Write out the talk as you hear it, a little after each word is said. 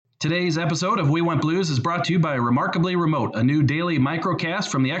Today's episode of We Want Blues is brought to you by Remarkably Remote, a new daily microcast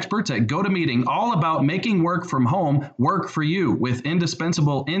from the experts at GoToMeeting, all about making work from home work for you. With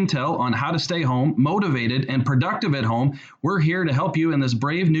indispensable intel on how to stay home, motivated, and productive at home, we're here to help you in this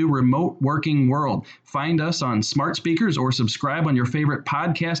brave new remote working world. Find us on smart speakers or subscribe on your favorite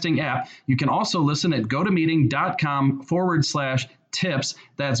podcasting app. You can also listen at gotomeeting.com/tips.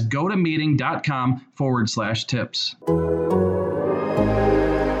 That's gotomeeting.com/tips.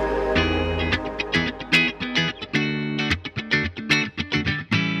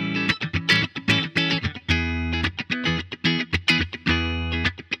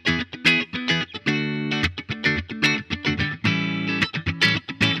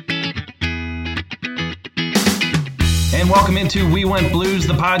 And welcome into We Want Blues,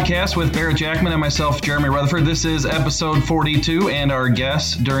 the podcast with Barrett Jackman and myself, Jeremy Rutherford. This is episode 42, and our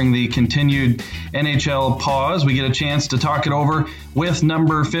guest during the continued NHL pause. We get a chance to talk it over with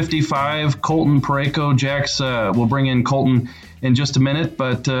number 55, Colton Parayko. Jax, we'll bring in Colton in just a minute,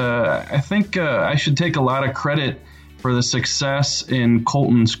 but I think I should take a lot of credit for the success in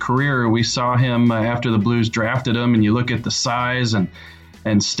Colton's career. We saw him after the Blues drafted him, and you look at the size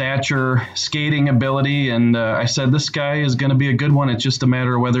and stature, skating ability, and I said, this guy is going to be a good one. It's just a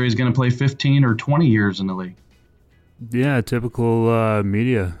matter of whether he's going to play 15 or 20 years in the league. Yeah, typical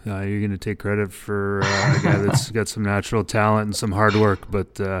media. You're going to take credit for a guy that's got some natural talent and some hard work,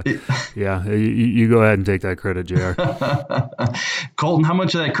 but yeah, you go ahead and take that credit, JR. Colton, how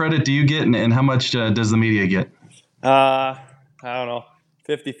much of that credit do you get, and how much does the media get? I don't know,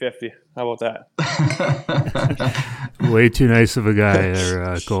 50-50. How about that? Way too nice of a guy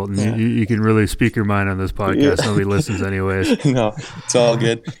there, Colton. Yeah. You can really speak your mind on this podcast. Yeah. Nobody listens anyways. No, it's all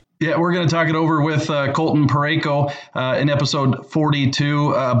good. Yeah, we're going to talk it over with Colton Parayko in episode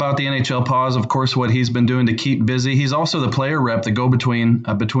 42 about the NHL pause, of course, what he's been doing to keep busy. He's also the player rep, the go-between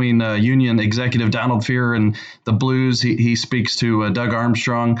between Union executive Donald Fehr and the Blues. He speaks to Doug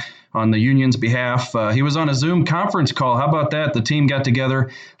Armstrong on the Union's behalf. He was on a Zoom conference call. How about that? The team got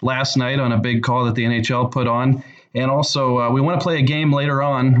together last night on a big call that the NHL put on. And also, we want to play a game later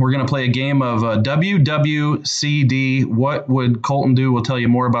on. We're going to play a game of WWCD. What would Colton do? We'll tell you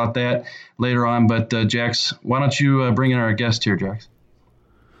more about that later on. But, Jax, why don't you bring in our guest here, Jax?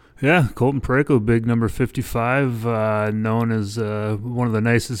 Yeah, Colton Parayko, big number 55, known as one of the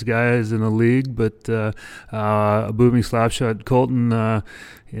nicest guys in the league, but a booming slapshot. Colton,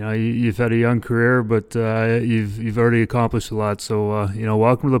 you've had a young career, but you've already accomplished a lot. So,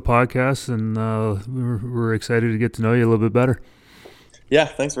 welcome to the podcast, and we're excited to get to know you a little bit better. Yeah,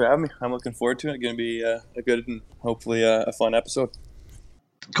 thanks for having me. I'm looking forward to it. It's going to be a good and hopefully a fun episode.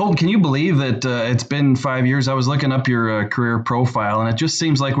 Colton, can you believe that it's been 5 years? I was looking up your career profile, and it just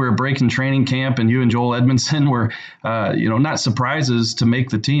seems like we were breaking training camp, and you and Joel Edmondson were, not surprises to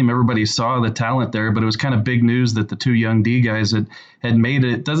make the team. Everybody saw the talent there, but it was kind of big news that the two young D guys had made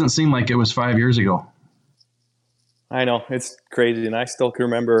it. It doesn't seem like it was 5 years ago. I know. It's crazy, and I still can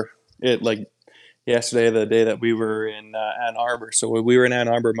remember it like yesterday, the day that we were in Ann Arbor. So we were in Ann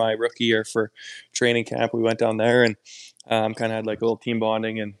Arbor my rookie year for training camp. We went down there and kind of had like a little team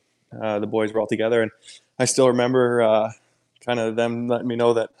bonding, and the boys were all together. And I still remember kind of them letting me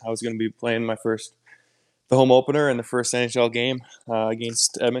know that I was going to be playing the home opener in the first NHL game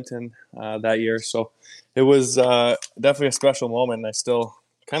against Edmonton that year. So it was definitely a special moment. And I still,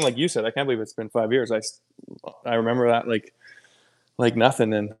 kind of like you said, I can't believe it's been 5 years. I remember that like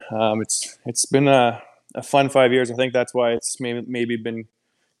nothing. And it's been a fun 5 years. I think that's why it's maybe been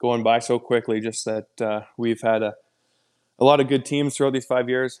going by so quickly, just that we've had a lot of good teams throughout these 5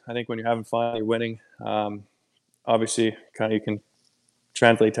 years. I think when you're having fun, you're winning. Obviously, kind of you can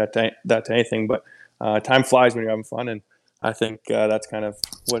translate that to anything, but time flies when you're having fun, and I think that's kind of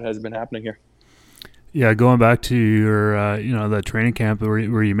what has been happening here. Yeah, going back to your, that training camp where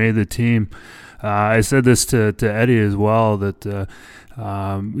you made the team, I said this to Eddie as well, that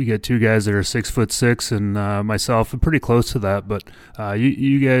we get two guys that are 6'6", and myself, I'm pretty close to that. But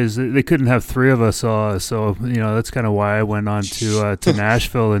you guys, they couldn't have three of us, so that's kind of why I went on to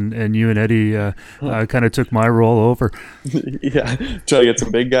Nashville, and you and Eddie kind of took my role over. Yeah, try to get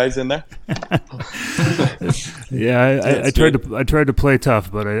some big guys in there. Yeah, I tried to play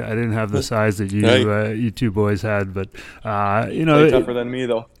tough, but I didn't have the size that you two boys had. But play tougher than me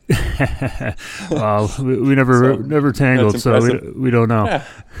though. Well, we never tangled, so we don't know. Yeah.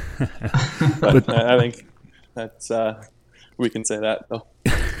 but I think that's we can say that though.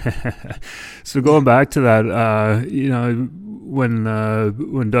 So going back to that,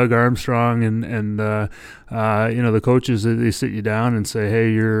 when Doug Armstrong and the coaches, they sit you down and say,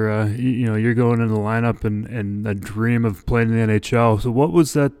 hey, you're going in the lineup and a dream of playing in the NHL. So what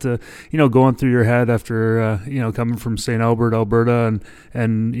was that going through your head after coming from St. Albert, Alberta,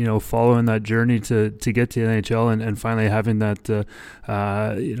 and following that journey to get to the NHL and finally having that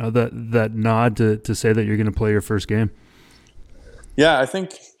that nod to say that you're going to play your first game? Yeah, I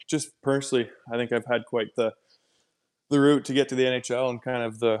think just personally, I think I've had quite the route to get to the NHL, and kind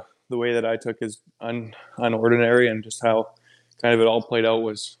of the way that I took is unordinary, and just how kind of it all played out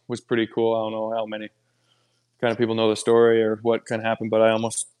was pretty cool. I don't know how many kind of people know the story or what kind of happened, but I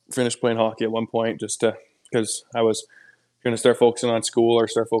almost finished playing hockey at one point just because I was going to start focusing on school or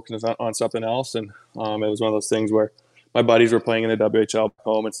start focusing on something else, and it was one of those things where my buddies were playing in the WHL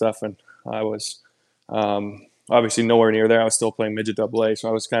home and stuff, and I was obviously nowhere near there. I was still playing midget AA, so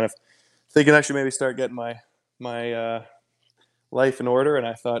I was kind of thinking I should maybe start getting my life in order, and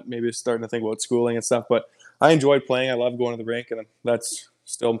I thought maybe starting to think about schooling and stuff. But I enjoyed playing. I love going to the rink, and that's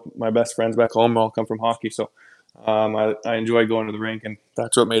still my best friends back home all come from hockey. So I enjoyed going to the rink, and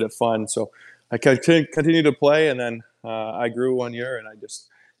that's what made it fun. So I continued to play, and then I grew one year, and I just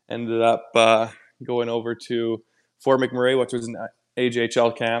ended up going over to Fort McMurray, which was an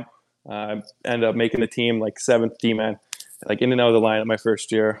AJHL camp. I ended up making the team like 7th D-man, like in and out of the lineup my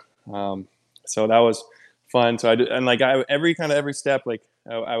first year. So that was fun. So I did, and like every step, like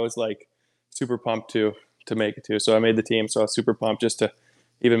I was like super pumped to make it to. So I made the team. So I was super pumped just to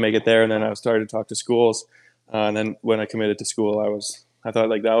even make it there. And then I started to talk to schools. And then when I committed to school, I thought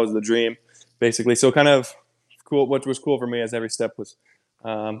like that was the dream, basically. So kind of cool. What was cool for me is every step was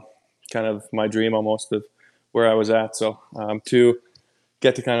kind of my dream almost of where I was at. So to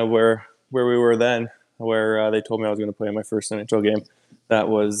get to kind of where we were then, where they told me I was going to play my first NHL game, that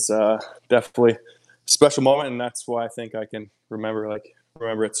was definitely a special moment, and that's why I think I can remember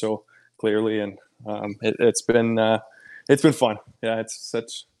it so clearly. And it's been fun. Yeah, it's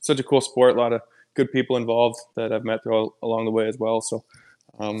such a cool sport. A lot of good people involved that I've met along the way as well. So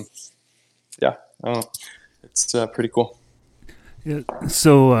yeah, I don't know. It's pretty cool. Yeah.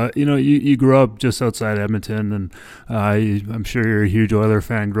 So, you grew up just outside Edmonton, and I'm sure you're a huge Oiler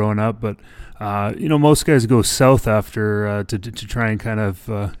fan growing up, but, most guys go south after to try and kind of,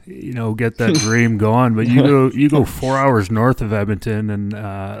 get that dream going. But you go 4 hours north of Edmonton, and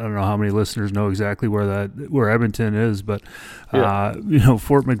I don't know how many listeners know exactly where Edmonton is, but,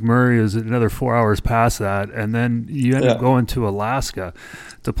 Fort McMurray is another 4 hours past that, and then you end up going to Alaska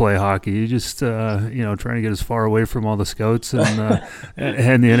to play hockey. You just, trying to get as far away from all the scouts and the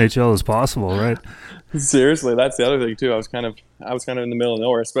NHL as possible, right? Seriously, that's the other thing too. I was kind of in the middle of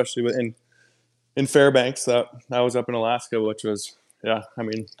nowhere, especially in Fairbanks. That was up in Alaska, which was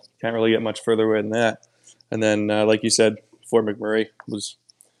can't really get much further away than that. And then, like you said, Fort McMurray was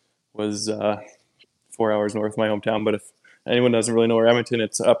 4 hours north of my hometown. But if anyone doesn't really know where Edmonton,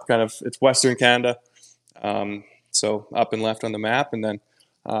 it's Western Canada, so up and left on the map. And then,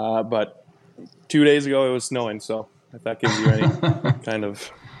 but 2 days ago it was snowing, so if that gives you any kind of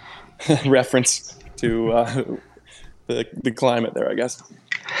reference to the climate there, I guess.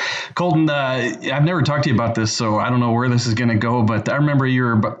 Colton, I've never talked to you about this, so I don't know where this is going to go, but I remember you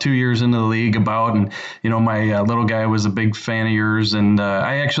were about 2 years into the league and, my little guy was a big fan of yours, and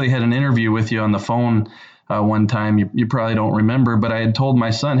I actually had an interview with you on the phone one time. You probably don't remember, but I had told my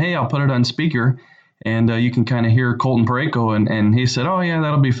son, hey, I'll put it on speaker, and you can kind of hear Colton Parayko, and he said, oh, yeah,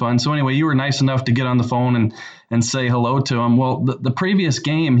 that'll be fun. So anyway, you were nice enough to get on the phone and say hello to him. Well, the previous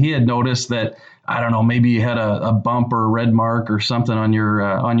game, he had noticed that, I don't know, maybe you had a bump or a red mark or something on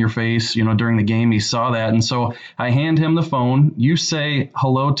your face, during the game. He saw that. And so I hand him the phone. You say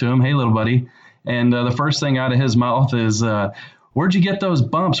hello to him. Hey, little buddy. And the first thing out of his mouth is, where'd you get those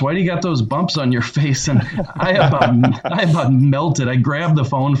bumps? Why do you got those bumps on your face? And I about melted. I grabbed the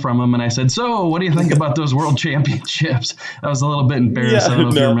phone from him and I said, so what do you think about those world championships? I was a little bit embarrassed. I don't know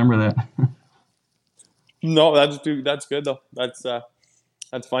if you remember that. No, that's good though.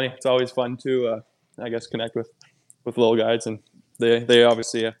 That's funny. It's always fun to, I guess, connect with little guys, and they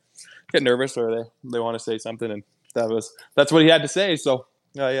obviously get nervous or they want to say something, and that's what he had to say. So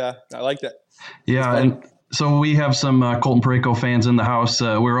I liked it. Yeah, and so we have some Colton Parayko fans in the house.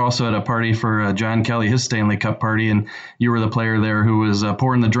 We were also at a party for John Kelly, his Stanley Cup party, and you were the player there who was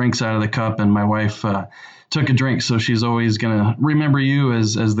pouring the drinks out of the cup, and my wife took a drink, so she's always going to remember you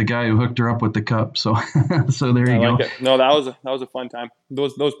as the guy who hooked her up with the cup. So so there you go. Like it. No, that was a fun time.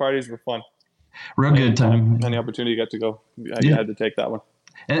 Those parties were fun. Real good time. Any opportunity you got to go, you had to take that one.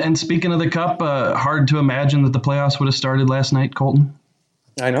 And speaking of the cup, hard to imagine that the playoffs would have started last night, Colton.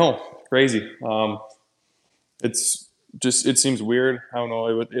 I know, crazy. It's just it seems weird. I don't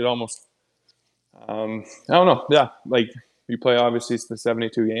know. It almost I don't know. Yeah, like you play obviously it's the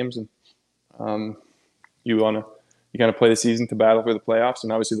 72 games, and you kind of play the season to battle for the playoffs,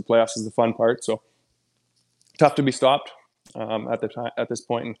 and obviously the playoffs is the fun part. So tough to be stopped at this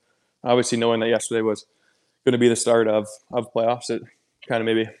point, and obviously knowing that yesterday was going to be the start of playoffs, it kind of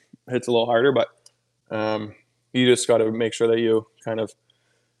maybe hits a little harder. But you just got to make sure that you kind of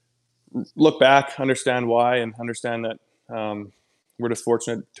look back, understand why, and understand that we're just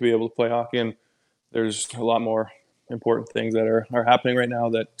fortunate to be able to play hockey, and there's a lot more important things that are happening right now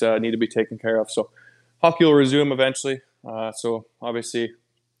that need to be taken care of. So hockey will resume eventually. So obviously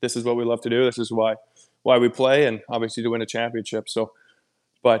this is what we love to do. This is why we play, and obviously to win a championship. So,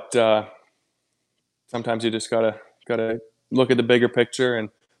 but sometimes you just gotta look at the bigger picture and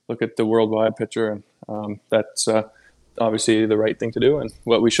look at the worldwide picture, and that's obviously the right thing to do and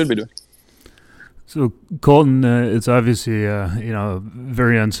what we should be doing. So Colton, it's obviously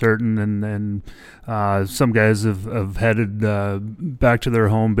very uncertain, and some guys have headed back to their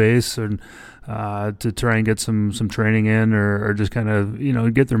home base and to try and get some training in, or just kind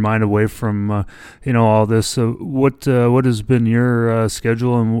of get their mind away from all this. So what has been your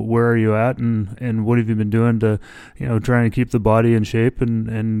schedule, and where are you at, and what have you been doing to trying to keep the body in shape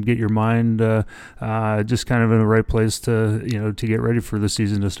and get your mind just kind of in the right place to to get ready for the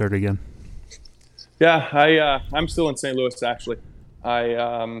season to start again? Yeah, I'm still in St. Louis actually.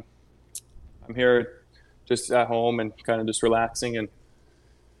 I'm here just at home and kind of just relaxing and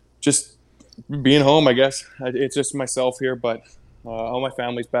just being home, I guess. It's just myself here, but all my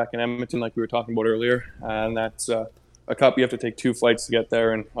family's back in Edmonton, like we were talking about earlier, and that's a cup. You have to take 2 flights to get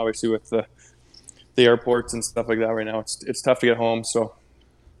there, and obviously with the airports and stuff like that right now, it's tough to get home. So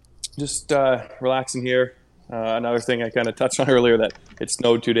just relaxing here. Another thing I kind of touched on earlier, that it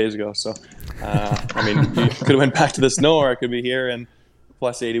snowed 2 days ago. So, I mean, you could have went back to the snow, or I could be here in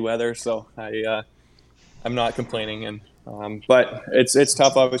plus 80 weather. So I'm not complaining. And but it's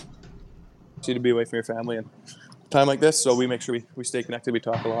tough, obviously, to be away from your family and time like this. So we make sure we stay connected. We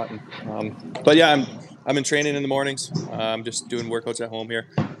talk a lot. And, but yeah, I'm in training in the mornings. I'm just doing workouts at home here,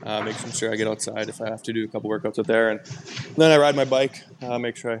 making sure I get outside if I have to do a couple workouts out there, and then I ride my bike.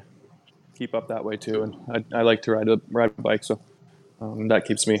 Make sure I keep up that way too, and I like to ride a bike, so that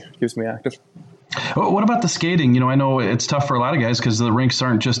keeps me active. What about the skating? I know it's tough for a lot of guys because the rinks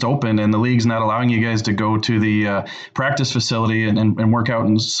aren't just open, and the league's not allowing you guys to go to the practice facility and work out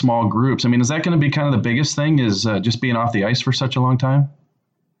in small groups. I mean, is that going to be kind of the biggest thing, is just being off the ice for such a long time?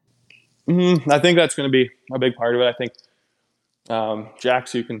 I think that's going to be a big part of it. I think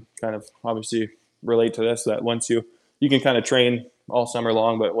Jax, you can kind of obviously relate to this, that once you can kind of train all summer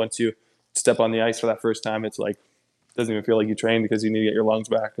long, but once you step on the ice for that first time, it's like doesn't even feel like you train, because you need to get your lungs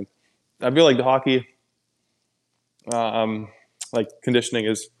back. And I feel like the hockey like conditioning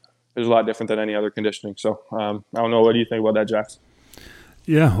is a lot different than any other conditioning. So I don't know, what do you think about that, Jax?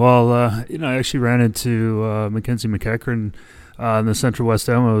 Yeah, well, I actually ran into Mackenzie McEachran in the Central West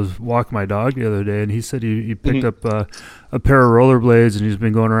End. I was walking my dog the other day, and he said he picked up a pair of rollerblades, and he's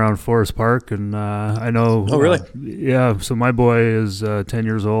been going around Forest Park. And I know. Oh, really? Yeah. So my boy is 10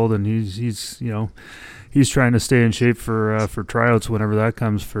 years old, and he's trying to stay in shape for tryouts whenever that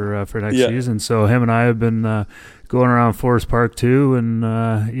comes for next season. So him and I have been going around Forest Park too, and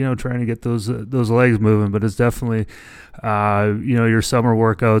trying to get those legs moving. But it's definitely your summer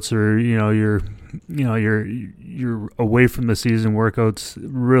workouts, or your away from the season workouts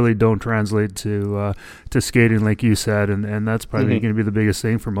really don't translate to skating, like you said, and that's probably going to be the biggest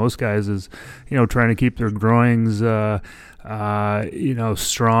thing for most guys, is trying to keep their groins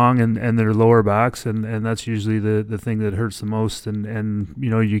strong, and their lower backs, and that's usually the thing that hurts the most, and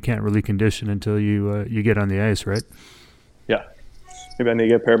you can't really condition until you get on the ice, right? Yeah, maybe I need to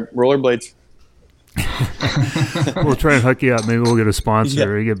get a pair of rollerblades. We'll try and hook you up. Maybe we'll get a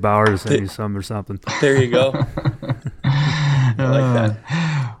sponsor. Or get Bauer to send you some or something. There you go. I like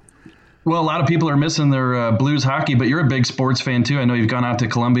that. Well, a lot of people are missing their Blues hockey, but you're a big sports fan too. I know you've gone out to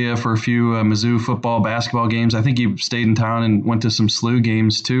Columbia for a few Mizzou football, basketball games. I think you stayed in town and went to some SLU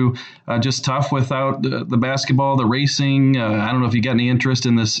games too. Just tough without the basketball, the racing. I don't know if you got any interest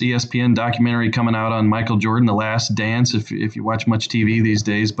in this ESPN documentary coming out on Michael Jordan, The Last Dance, if you watch much TV these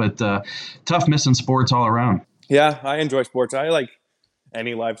days, but tough missing sports all around. Yeah, I enjoy sports. I like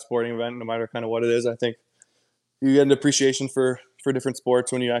any live sporting event, no matter kind of what it is. I think you get an appreciation for different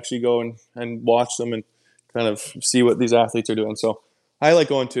sports when you actually go and watch them and kind of see what these athletes are doing. So I like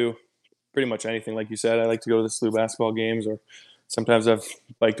going to pretty much anything. Like you said, I like to go to the SLU basketball games, or sometimes I've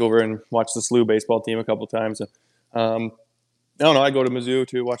biked over and watched the SLU baseball team a couple of times. And, I don't know, I go to Mizzou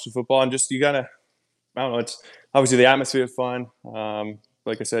to watch the football, and just, you gotta, I don't know, it's obviously the atmosphere is fun.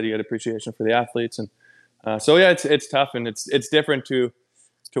 Like I said, you get appreciation for the athletes, and so yeah, it's tough, and it's different to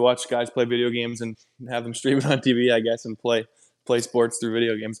watch guys play video games and have them stream it on TV, I guess, and play sports through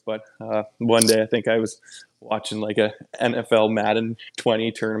video games. But one day I think I was watching like a NFL Madden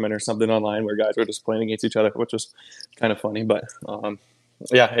 20 tournament or something online where guys were just playing against each other, which was kind of funny. But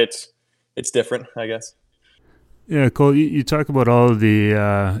yeah, it's different, I guess. Yeah, Cole, you talk about all of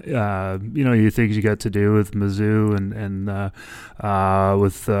the, you things you got to do with Mizzou and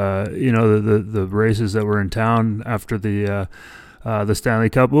with, the races that were in town after the Stanley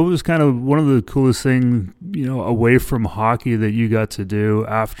Cup. What was kind of one of the coolest things, away from hockey that you got to do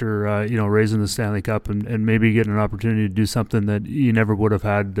after, raising the Stanley Cup and maybe getting an opportunity to do something that you never would have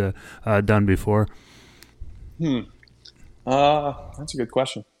had done before? That's a good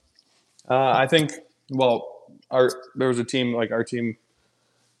question. I think, there was a team, like our team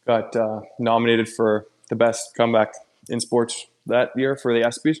got nominated for the best comeback in sports that year for the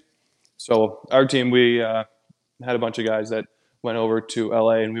ESPYs. So our team, we had a bunch of guys that went over to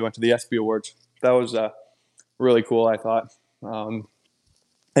LA and we went to the ESPY Awards. That was really cool, I thought.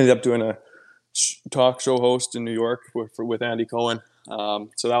 Ended up doing a talk show host in New York with Andy Cohen.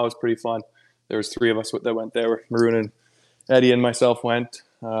 So that was pretty fun. There was 3 of us that went there. Maroon and Eddie and myself went.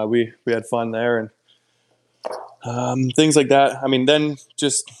 We had fun there, and things like that. I mean, then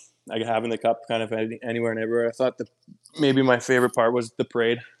just like having the cup kind of anywhere and everywhere. I thought that maybe my favorite part was the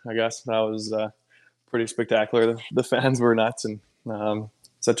parade. I guess that was pretty spectacular. The fans were nuts, and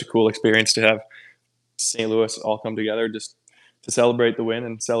such a cool experience to have St. Louis all come together just to celebrate the win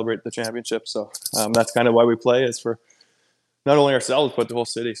and celebrate the championship. So that's kind of why we play, is for not only ourselves but the whole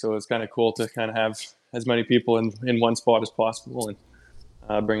city. So it's kind of cool to kind of have as many people in one spot as possible and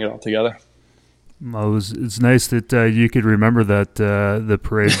bring it all together. Well, it's nice that you could remember that the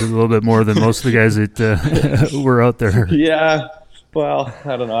parade a little bit more than most of the guys that were out there. Yeah, well,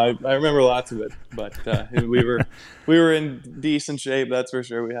 I don't know. I remember lots of it, but we were in decent shape, that's for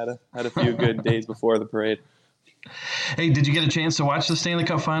sure. We had a few good days before the parade. Hey, did you get a chance to watch the Stanley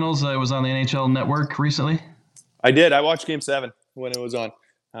Cup Finals? It was on the NHL Network recently. I did. I watched Game 7 when it was on.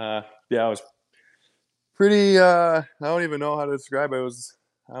 Yeah, it was pretty. I don't even know how to describe it.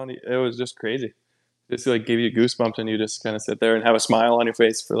 It was just crazy. Just like give you goosebumps, and you just kind of sit there and have a smile on your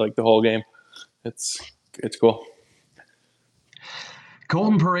face for like the whole game. It's cool.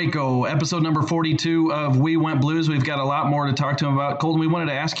 Colton Parayko, episode number 42 of We Went Blues. We've got a lot more to talk to him about. Colton, we wanted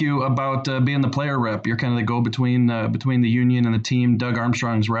to ask you about being the player rep. You're kind of the go-between between the union and the team. Doug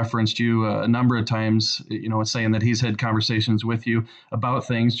Armstrong's referenced you a number of times, saying that he's had conversations with you about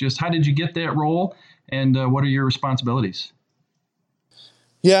things. Just how did you get that role, and what are your responsibilities?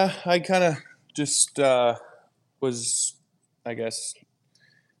 Yeah, I kind of just was, I guess,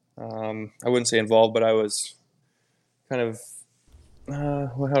 I wouldn't say involved, but I was kind of,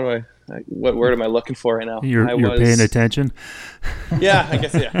 what word am I looking for right now? You're paying attention? Yeah, I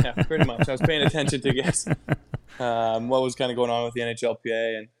guess, yeah, pretty much. I was paying attention to, guess, what was kind of going on with the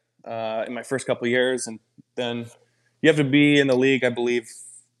NHLPA and in my first couple of years. And then you have to be in the league, I believe,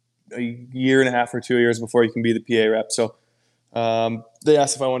 a year and a half or 2 years before you can be the PA rep. So they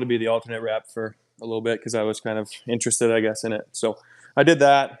asked if I wanted to be the alternate rep for a little bit because I was kind of interested, I guess, in it. So I did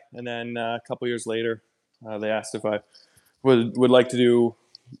that, and then a couple years later, they asked if I would like to do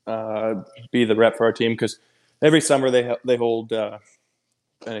be the rep for our team, because every summer they hold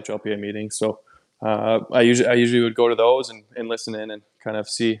NHLPA meetings. So I usually would go to those and listen in and kind of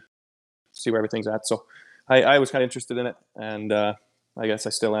see where everything's at. So I was kind of interested in it, and I guess I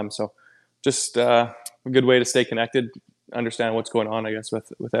still am. So just a good way to stay connected, understand what's going on, I guess,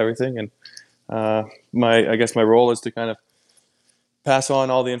 with everything. And I guess my role is to kind of pass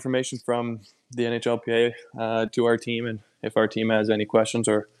on all the information from the NHLPA to our team, and if our team has any questions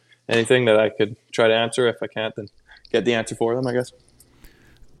or anything that I could try to answer. If I can't, then get the answer for them, I guess.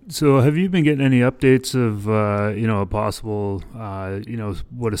 So have you been getting any updates of, a possible,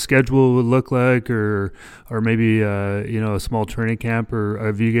 what a schedule would look like, or maybe, a small training camp, or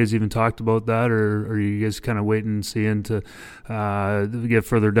have you guys even talked about that, or are you guys kind of waiting and seeing to get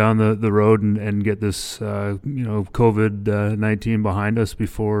further down the road and get this, COVID-19 behind us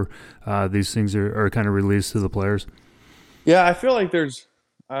before these things are kind of released to the players? Yeah, I feel like there's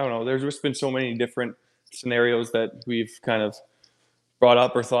just been so many different scenarios that we've kind of brought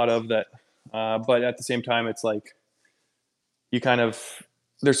up or thought of that, but at the same time, it's like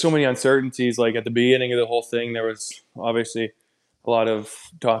there's so many uncertainties. Like at the beginning of the whole thing, there was obviously a lot of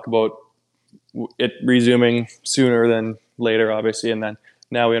talk about it resuming sooner than later, obviously, and then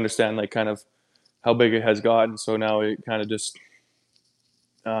now we understand like kind of how big it has gotten. So now we kind of just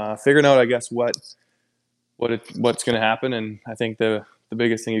figuring out, I guess, what what's going to happen. And I think the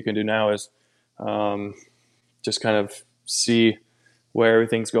biggest thing you can do now is just kind of see where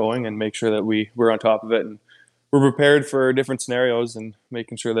everything's going and make sure that we're on top of it and we're prepared for different scenarios and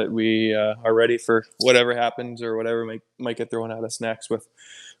making sure that we are ready for whatever happens or whatever might get thrown at us next with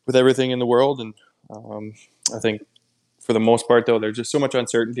everything in the world. And I think for the most part, though, there's just so much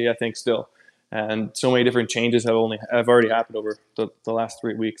uncertainty, I think, still. And so many different changes have already happened over the last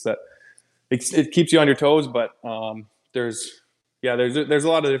 3 weeks that it keeps you on your toes. But there's a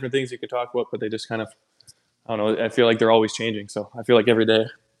lot of different things you could talk about, but they just kind of, I don't know, I feel like they're always changing. So I feel like every day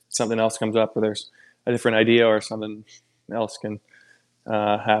something else comes up or there's a different idea or something else can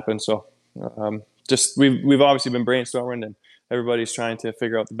happen. So just we've obviously been brainstorming and everybody's trying to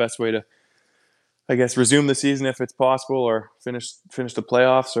figure out the best way to, I guess, resume the season if it's possible, or finish the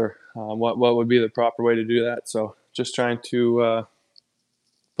playoffs, or what would be the proper way to do that. So just trying to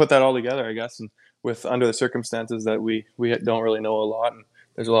put that all together, I guess, and under the circumstances that we don't really know a lot, and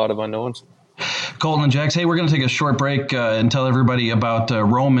there's a lot of unknowns. Colton and Jax, hey, we're going to take a short break and tell everybody about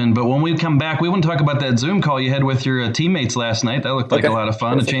Roman. But when we come back, we want to talk about that Zoom call you had with your teammates last night. That looked like a lot of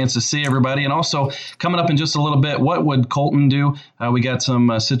fun, Perfect. A chance to see everybody. And also, coming up in just a little bit, what would Colton do? We got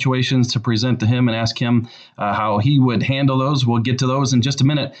some situations to present to him and ask him how he would handle those. We'll get to those in just a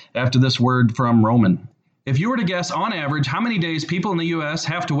minute after this word from Roman. If you were to guess on average how many days people in the U.S.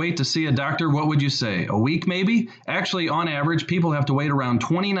 have to wait to see a doctor, what would you say? A week maybe? Actually, on average, people have to wait around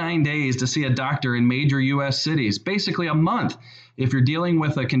 29 days to see a doctor in major U.S. cities, basically a month. If you're dealing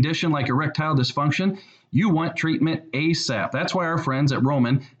with a condition like erectile dysfunction, you want treatment ASAP. That's why our friends at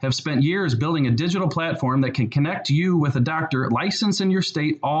Roman have spent years building a digital platform that can connect you with a doctor licensed in your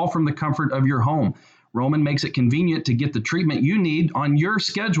state, all from the comfort of your home. Roman makes it convenient to get the treatment you need on your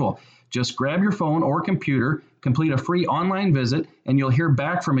schedule. Just grab your phone or computer, complete a free online visit, and you'll hear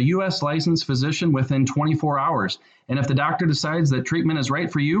back from a U.S. licensed physician within 24 hours. And if the doctor decides that treatment is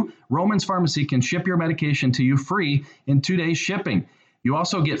right for you, Roman's Pharmacy can ship your medication to you free in 2 days shipping. You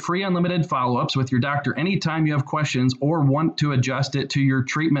also get free unlimited follow-ups with your doctor anytime you have questions or want to adjust it to your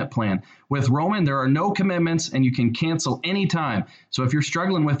treatment plan. With Roman, there are no commitments and you can cancel anytime. So if you're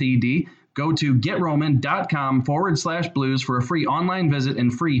struggling with ED, go to getroman.com/blues for a free online visit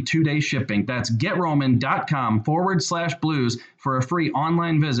and free 2-day shipping. That's getroman.com/blues for a free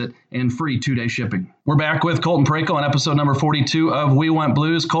online visit and free 2-day shipping. We're back with Colton Parayko on episode number 42 of We Want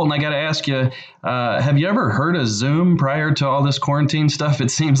Blues. Colton, I got to ask you, have you ever heard of Zoom prior to all this quarantine stuff?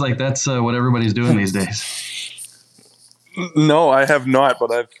 It seems like that's what everybody's doing these days. No, I have not,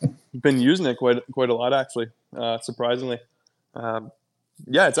 but I've been using it quite a lot, actually, surprisingly.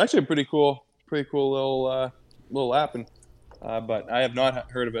 Yeah, it's actually a pretty cool little app, and but I have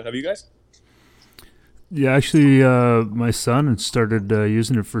not heard of it. Have you guys? Yeah, actually, my son started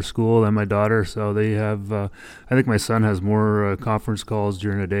using it for school and my daughter. So they have, I think my son has more conference calls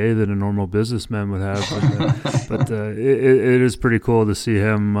during the day than a normal businessman would have. But it is pretty cool to see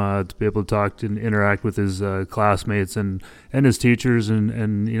him to be able to talk and interact with his classmates and his teachers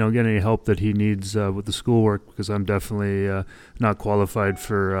and get any help that he needs with the schoolwork, because I'm definitely not qualified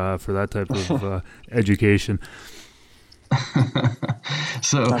for that type of education.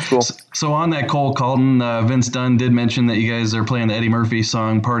 Cool. So on that, Cole Colton, Vince Dunn did mention that you guys are playing the Eddie Murphy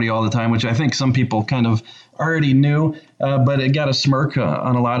song "Party All the Time," which I think some people kind of already knew, but it got a smirk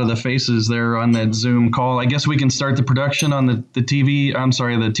on a lot of the faces there on that Zoom call. I guess we can start the production on the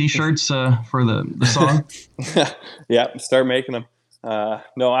T-shirts for the song. Yeah, start making them.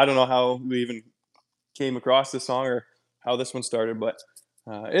 No, I don't know how we even came across this song or how this one started, but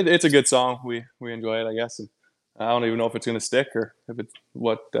it's a good song. We enjoy it, I guess. And I don't even know if it's going to stick or if it's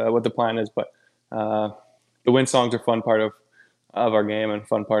what the plan is, but the win songs are a fun part of our game and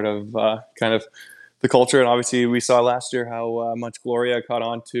fun part of kind of the culture. And obviously we saw last year how much Gloria caught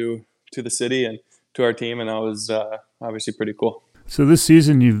on to the city and to our team, and that was obviously pretty cool. So this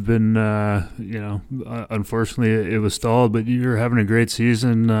season you've been, unfortunately it was stalled, but you're having a great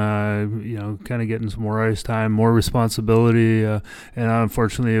season, kind of getting some more ice time, more responsibility. And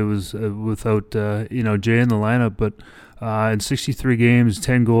unfortunately it was without, Jay in the lineup, but in 63 games,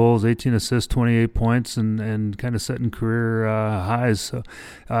 10 goals, 18 assists, 28 points, and kind of setting career highs. So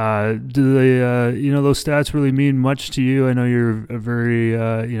do they, those stats really mean much to you? I know you're a very,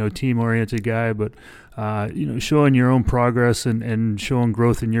 team-oriented guy, but showing your own progress and showing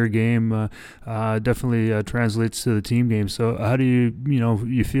growth in your game definitely translates to the team game. So how do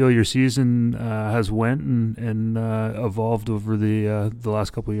you feel your season has went and evolved over the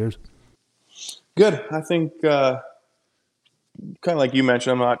last couple of years? Good. I think kind of like you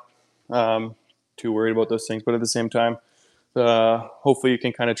mentioned, I'm not too worried about those things, but at the same time, hopefully you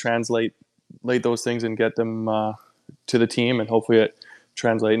can kind of translate translate those things and get them to the team, and hopefully it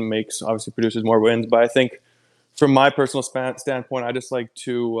translates and obviously produces more wins. But I think from my personal standpoint, I just like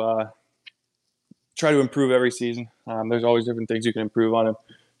to try to improve every season. There's always different things you can improve on, and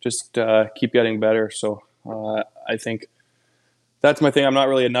just keep getting better. So I think that's my thing. I'm not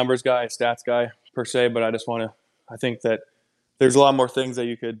really a numbers guy, a stats guy per se, but I think that there's a lot more things that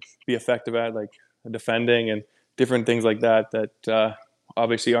you could be effective at, like defending and different things like that,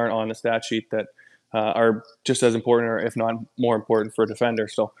 obviously aren't on the stat sheet, that are just as important, or if not more important, for a defender.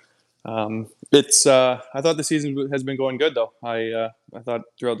 So I thought the season has been going good, though. I thought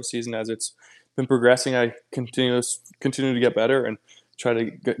throughout the season, as it's been progressing, I continue to get better and try to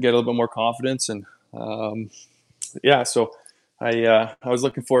get a little bit more confidence. And so I was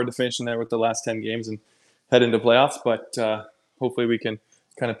looking forward to finishing there with the last 10 games and head into playoffs. But hopefully we can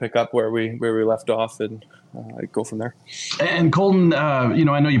kind of pick up where we left off and go from there. And Colton, I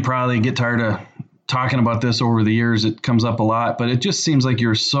know you probably get tired of talking about this over the years. It comes up a lot, but it just seems like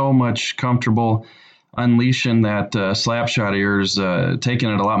you're so much comfortable unleashing that slap shot of yours, taking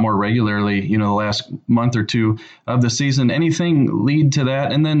it a lot more regularly, the last month or two of the season. Anything lead to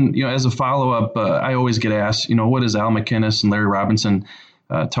that? And then, as a follow-up, I always get asked, what does Al MacInnis and Larry Robinson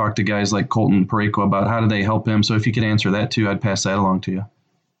talk to guys like Colton Parayko about? How do they help him? So if you could answer that too, I'd pass that along to you.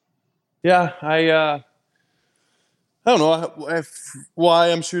 Yeah, I don't know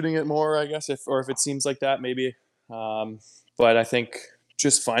why I'm shooting it more, I guess, if it seems like that, maybe. But I think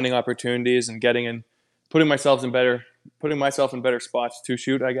just finding opportunities and putting myself in better spots to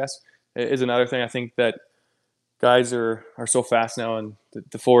shoot, I guess, is another thing. I think that guys are so fast now, and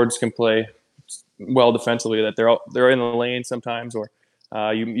the forwards can play well defensively, that they're in the lane sometimes, or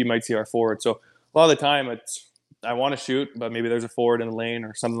you might see our forward. So a lot of the time I want to shoot, but maybe there's a forward in the lane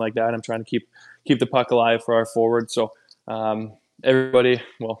or something like that. I'm trying to keep the puck alive for our forward. So everybody,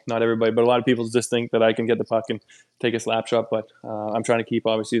 well, not everybody, but a lot of people just think that I can get the puck and take a slap shot. But I'm trying to keep,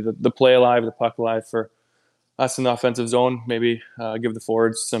 obviously, the play alive, the puck alive for us in the offensive zone. Maybe give the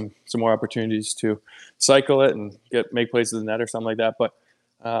forwards some more opportunities to cycle it and make plays to the net or something like that. But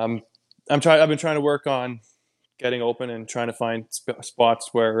I've been trying to work on getting open and trying to find spots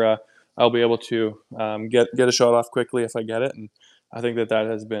where I'll be able to get a shot off quickly if I get it, and I think that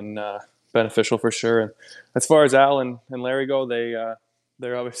has been beneficial for sure. And as far as Al and Larry go,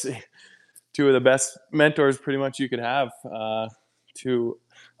 they're obviously two of the best mentors pretty much you could have. Two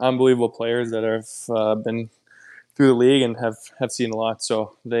unbelievable players that have been through the league and have seen a lot.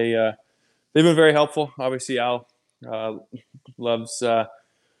 So they've been very helpful. Obviously, Al loves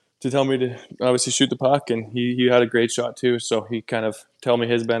to tell me to obviously shoot the puck, and he had a great shot too. So he kind of tell me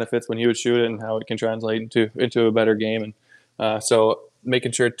his benefits when he would shoot it and how it can translate into a better game. And so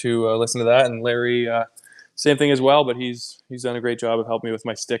making sure to listen to that. And Larry, same thing as well, but he's done a great job of helping me with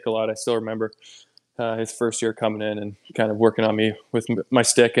my stick a lot. I still remember his first year coming in and kind of working on me with my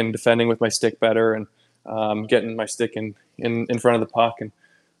stick and defending with my stick better, and getting my stick in front of the puck. And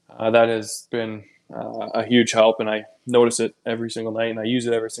that has been a huge help, and I notice it every single night, and I use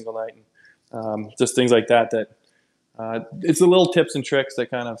it every single night. And just things like that it's the little tips and tricks that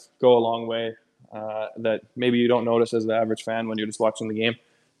kind of go a long way, that maybe you don't notice as the average fan when you're just watching the game.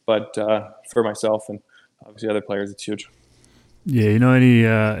 But for myself and obviously other players, it's huge. Yeah, any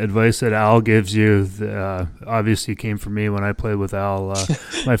advice that Al gives you, obviously came from me when I played with Al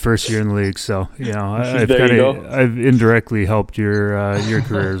my first year in the league. So, I've indirectly helped your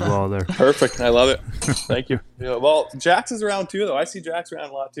career as well there. Perfect. I love it. Thank you. Well, Jax is around too, though. I see Jax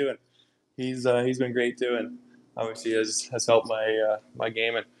around a lot too, and he's been great too, and obviously has helped my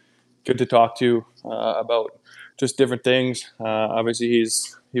game, and good to talk to about just different things. Obviously,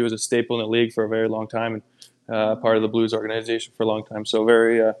 he was a staple in the league for a very long time, and part of the Blues organization for a long time. So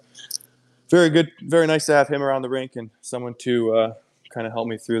very, very good, very nice to have him around the rink and someone to kind of help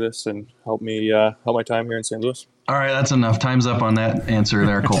me through this and help my time here in St. Louis. All right, that's enough. Time's up on that answer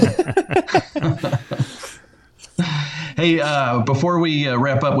there, Colton. Hey, before we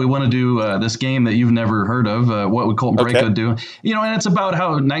wrap up, we want to do this game that you've never heard of. What would Colton Parayko do? And it's about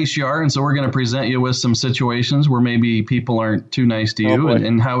how nice you are, and so we're going to present you with some situations where maybe people aren't too nice to you,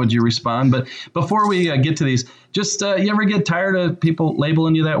 and how would you respond? But before we get to these, just you ever get tired of people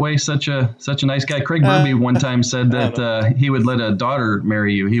labeling you that way? Such a nice guy. Craig Berube one time said that he would let a daughter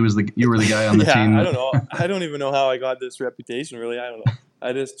marry you. You were the guy on the team. I don't know. I don't even know how I got this reputation. Really, I don't know.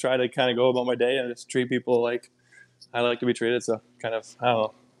 I just try to kind of go about my day and just treat people like I like to be treated. So kind of, I don't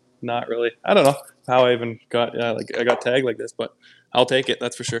know, not really. I don't know how I even got I got tagged like this, but I'll take it.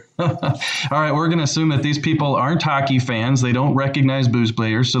 That's for sure. All right, we're going to assume that these people aren't hockey fans. They don't recognize Booze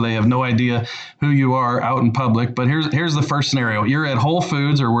Players, so they have no idea who you are out in public. But here's the first scenario. You're at Whole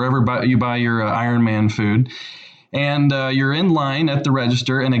Foods or wherever you buy your Ironman food, and you're in line at the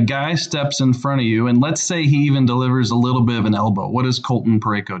register, and a guy steps in front of you, and let's say he even delivers a little bit of an elbow. What does Colton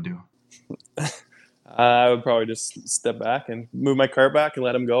Parayko do? I would probably just step back and move my cart back and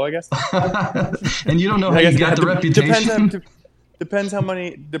let him go, I guess. And you don't know how you got the reputation? Depends how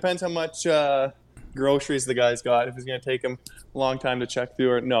much groceries the guy's got. If he's going to take him a long time to check through,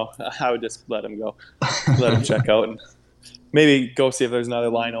 or no, I would just let him go, let him check out, and maybe go see if there's another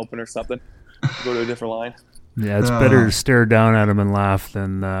line open or something. Go to a different line. Yeah, it's better to stare down at him and laugh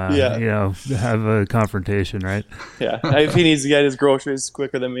than have a confrontation, right? Yeah, if he needs to get his groceries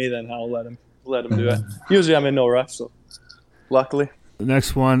quicker than me, then I'll let him do it. Usually, I'm in no rush, so luckily. The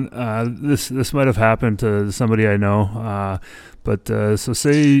next one, this might have happened to somebody I know. But so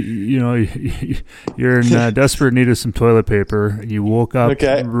say, you're in desperate need of some toilet paper. You woke up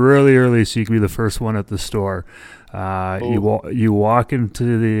really early so you can be the first one at the store. You walk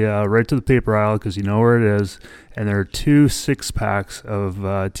into the right to the paper aisle because you know where it is, and there are 2 6-packs of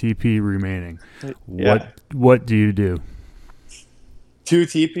TP remaining. Yeah. What do you do? 2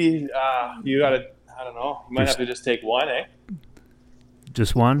 TP? You gotta. I don't know. You might have to just take one, eh?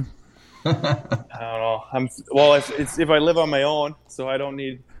 Just one? I don't know. If I live on my own, so I don't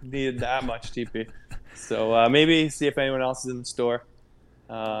need that much TP. So maybe see if anyone else is in the store.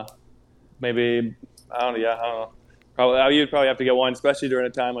 Maybe I don't know. Yeah, I don't know. Probably you'd probably have to get one, especially during a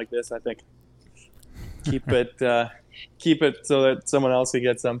time like this. I think keep it so that someone else can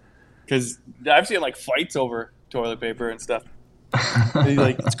get some. Because I've seen like fights over toilet paper and stuff.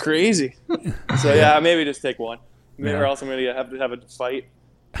 It's crazy. So yeah, maybe just take one. Or else I'm gonna have to have a fight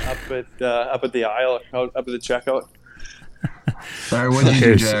up at the aisle, up at the checkout. All right, what did you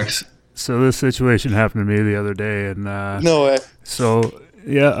do, Jax? So this situation happened to me the other day, and no way. So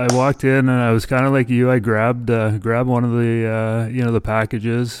yeah, I walked in and I was kind of like you. I grabbed one of the the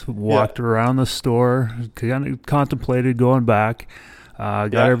packages, walked around the store, kind of contemplated going back.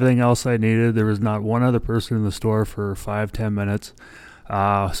 Got everything else I needed. There was not one other person in the store for 5-10 minutes.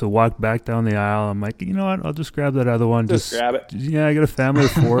 So walked back down the aisle. I'm like, you know what? I'll just grab that other one. Just grab it. Yeah, I got a family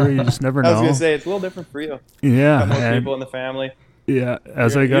of 4. You just never know. I was gonna say it's a little different for you. Yeah, got more people in the family. Yeah,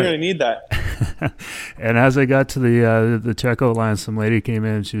 you're gonna need that. And as I got to the checkout line, some lady came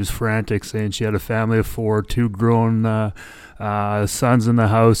in. She was frantic, saying she had a family of 4, 2 grown sons in the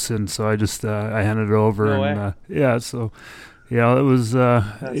house, and so I just I handed it over. No way. So. Yeah, it was.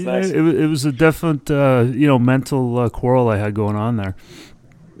 Nice. It was a definite, mental quarrel I had going on there.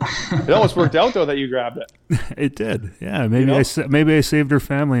 It almost worked out though that you grabbed it. It did. Yeah, maybe I saved her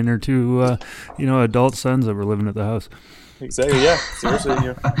family and her 2, adult sons that were living at the house. Exactly. Yeah. Seriously,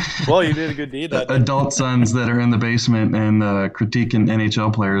 you did a good deed. That adult sons that are in the basement and critiquing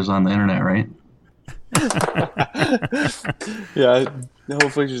NHL players on the internet, right? Yeah.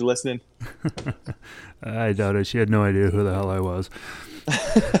 Hopefully she's listening. I doubt it. She had no idea who the hell I was.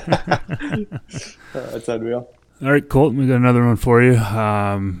 That's unreal. All right, Colton, we got another one for you.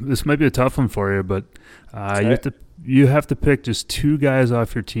 This might be a tough one for you, but you have to pick just 2 guys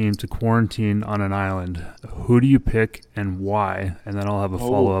off your team to quarantine on an island. Who do you pick and why? And then I'll have a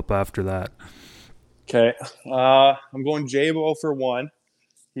follow-up after that. Okay. I'm going J-Bo for 1.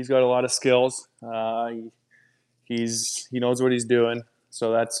 He's got a lot of skills. He knows what he's doing.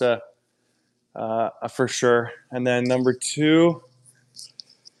 So that's for sure. And then number 2,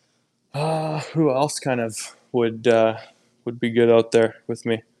 who else kind of would be good out there with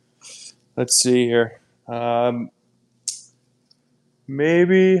me? Let's see here.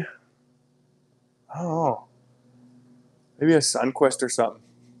 Maybe maybe a Sundqvist or something.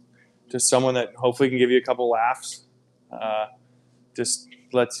 Just someone that hopefully can give you a couple laughs. Just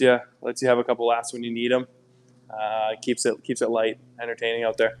lets you have a couple laughs when you need them. Keeps it light, entertaining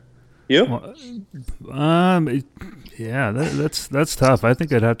out there. You? That's tough. I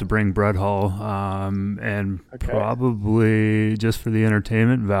think I'd have to bring Brett Hull, and probably just for the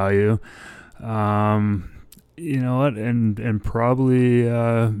entertainment value. You know what? And probably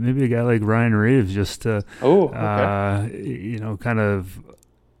maybe a guy like Ryan Reeves, just to kind of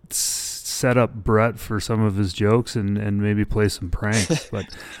set up Brett for some of his jokes and maybe play some pranks. But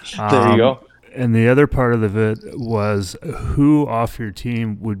there you go. And the other part of it was who off your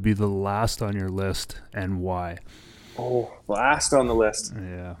team would be the last on your list and why? Oh, last on the list.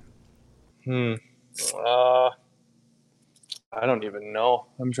 Yeah. I don't even know.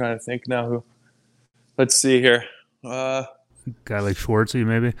 I'm trying to think now who. Let's see here. Guy like Schwartzy,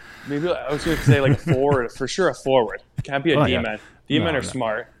 maybe? Maybe I was going to say like a forward. For sure a forward. Can't be a D-man. D-men are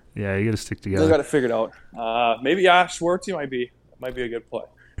smart. Yeah, you got to stick together. They got to figure it out. Maybe Schwartzy might be a good play.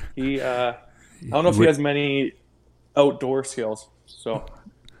 I don't know if he has many outdoor skills, so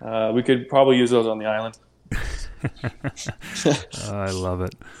we could probably use those on the island. I love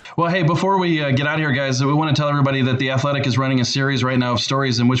it. Well, hey, before we get out of here, guys, we want to tell everybody that The Athletic is running a series right now of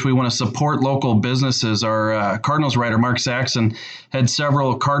stories in which we want to support local businesses. Our Cardinals writer, Mark Saxon, had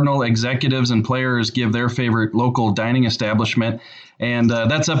several Cardinal executives and players give their favorite local dining establishment, and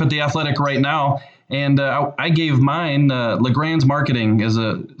that's up at The Athletic right now. And I gave mine. LeGrand's Marketing is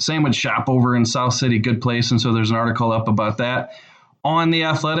a sandwich shop over in South City, good place, and so there's an article up about that on The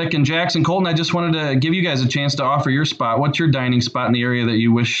Athletic. And Jackson, Colton, I just wanted to give you guys a chance to offer your spot. What's your dining spot in the area that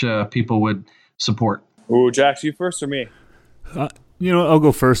you wish people would support? Ooh, Jax, you first or me? I'll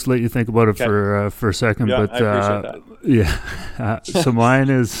go first. Let you think about it for a second. Yeah, but I appreciate that. Yeah, so mine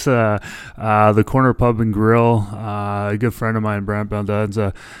is the Corner Pub and Grill. A good friend of mine, Brant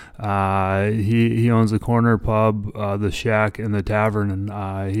Baldanza, he owns the Corner Pub, the Shack, and the Tavern,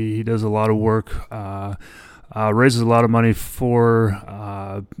 and he does a lot of work. Raises a lot of money for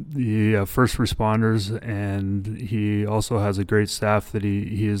the first responders, and he also has a great staff that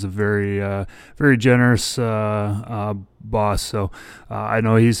he is a very very generous boss. So I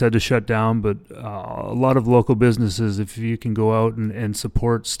know he's had to shut down, but a lot of local businesses, if you can go out and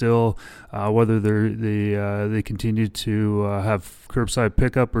support still, whether they continue to have curbside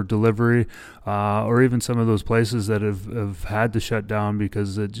pickup or delivery, or even some of those places that have had to shut down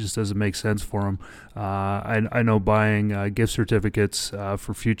because it just doesn't make sense for them. I know buying gift certificates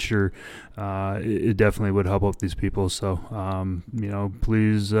for future, it definitely would help out these people. So,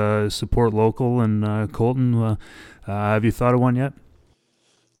 please support local. And Colton, have you thought of one yet?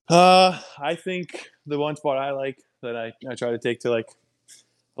 I think the one spot I like that I try to take to like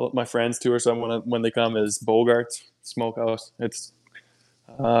my friends to or someone when they come is Bogart's Smokehouse. It's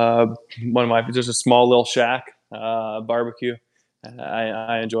one of my, just a small little shack, barbecue.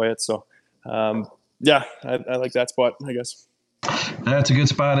 I enjoy it. So, yeah, I like that spot, I guess. That's a good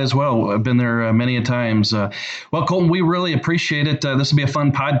spot as well. I've been there many a times. Well, Colton, we really appreciate it. This will be a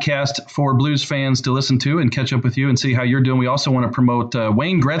fun podcast for Blues fans to listen to and catch up with you and see how you're doing. We also want to promote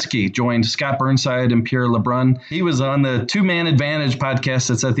Wayne Gretzky joined Scott Burnside and Pierre LeBrun. He was on the Two Man Advantage podcast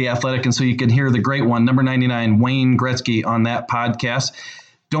that's at The Athletic, and so you can hear the great one, number 99, Wayne Gretzky, on that podcast.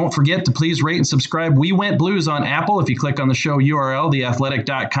 Don't forget to please rate and subscribe We Went Blues on Apple. If you click on the show URL,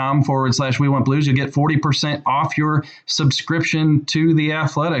 theathletic.com/We Went Blues, you'll get 40% off your subscription to The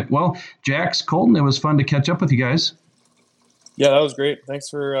Athletic. Well, Jax, Colton, it was fun to catch up with you guys. Yeah, that was great. Thanks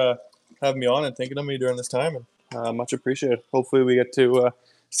for having me on and thinking of me during this time. And much appreciated. Hopefully we get to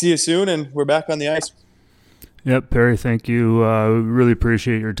see you soon and we're back on the ice. Yep, Perry, thank you. Really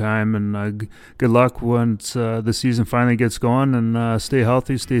appreciate your time, and good luck once the season finally gets going, and stay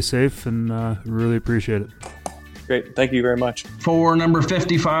healthy, stay safe, and really appreciate it. Great. Thank you very much. For number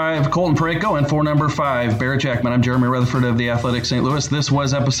 55, Colton Parayko, and for number 5, Barrett Jackman, I'm Jeremy Rutherford of The Athletic St. Louis. This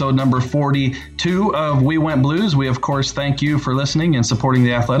was episode number 42 of We Went Blues. We, of course, thank you for listening and supporting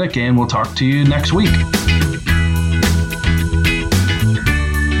The Athletic, and we'll talk to you next week.